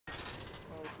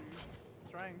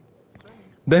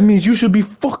That means you should be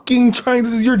fucking trying.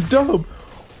 This is your dub.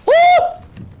 Woo!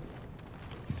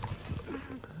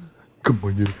 Come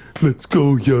on, yeah. Let's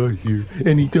go, yeah, here.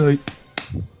 And he died.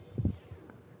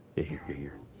 Yeah,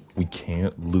 here. We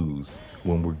can't lose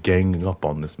when we're ganging up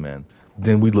on this man.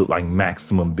 Then we look like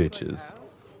maximum bitches.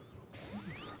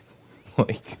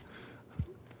 Like,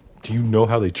 do you know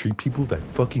how they treat people that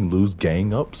fucking lose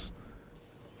gang ups?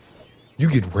 You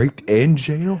get raped and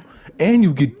jail, and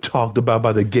you get talked about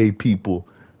by the gay people.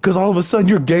 Because all of a sudden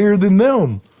you're gayer than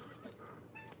them.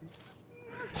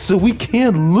 So we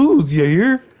can't lose, you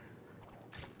hear?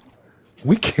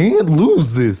 We can't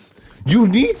lose this. You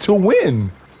need to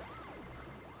win.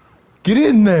 Get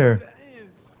in there.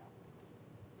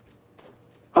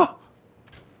 Huh.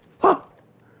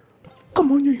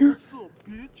 Come on, you here.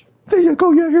 There you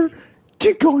go, you here.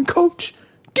 Keep going, coach.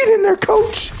 Get in there,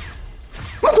 coach.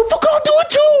 Motherfucker, I'll do it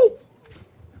too.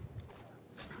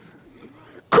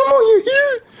 Come on, you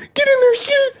here. Get in there,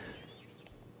 shit.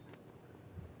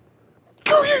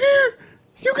 Go, you here.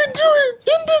 You can do it.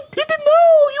 Hit it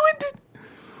now. You hit it.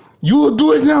 You will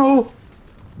do it now.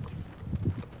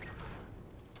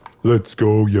 Let's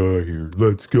go, yeah, here.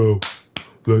 Let's go.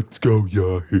 Let's go,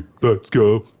 yeah, here. Let's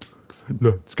go.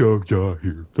 Let's go, yeah,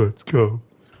 here. Let's go.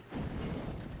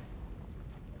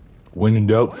 When in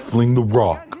doubt, fling the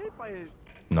rock.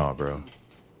 Nah, bro.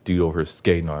 Dude over here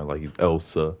skating on it like he's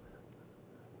Elsa.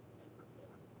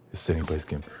 It's anybody's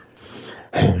game.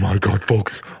 Oh my god,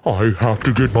 folks. I have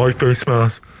to get my face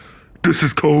mask. This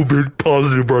is COVID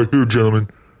positive right here, gentlemen.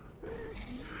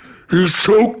 He's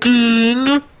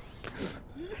choking.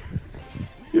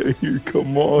 Yeah, here,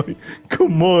 come on.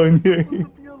 Come on, yeah.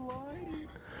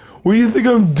 What do you think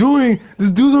I'm doing?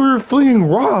 This dude's over here flinging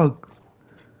rocks.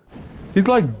 He's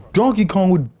like Donkey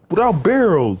Kong without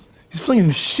barrels. He's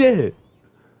flinging shit.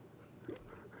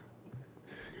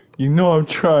 You know I'm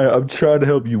trying to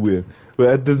help you win. But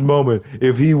at this moment,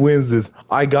 if he wins this,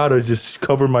 I gotta just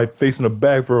cover my face in a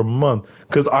bag for a month.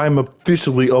 Cause I'm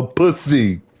officially a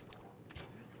pussy.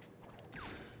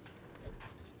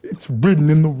 It's written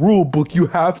in the rule book, you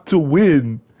have to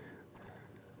win.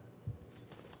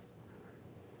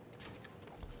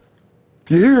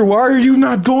 Here, why are you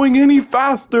not going any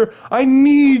faster? I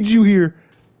need you here.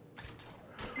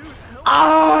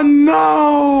 Ah,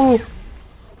 no!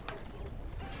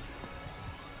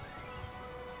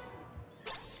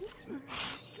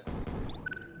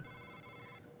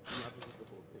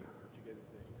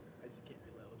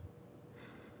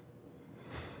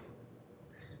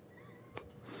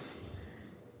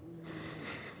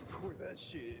 That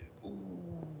shit.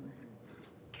 Ooh.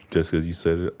 Just because you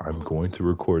said it, I'm going to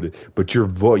record it. But your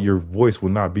voice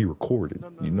will not be recorded.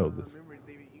 No, you know this. Remember,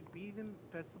 David, you be in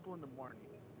festival in the morning.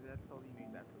 That's all you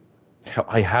need that for. Hell,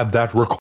 I have that recorded.